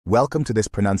Welcome to this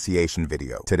pronunciation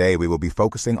video. Today we will be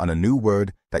focusing on a new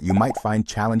word that you might find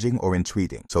challenging or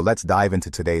intriguing. So let's dive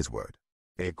into today's word.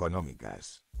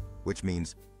 Económicas, which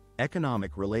means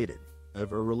Economic related, or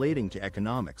relating to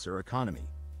economics or economy.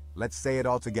 let's say it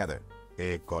all together.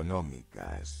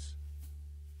 Económicas.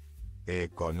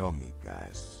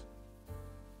 Económicas.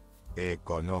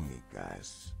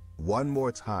 Económicas. One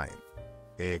more time.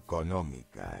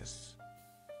 Económicas.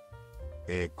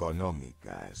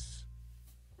 Económicas.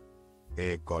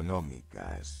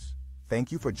 Económicas.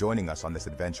 Thank you for joining us on this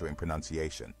adventure in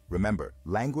pronunciation. Remember,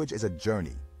 language is a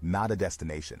journey, not a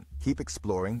destination. Keep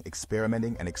exploring,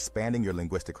 experimenting, and expanding your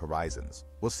linguistic horizons.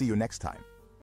 We'll see you next time.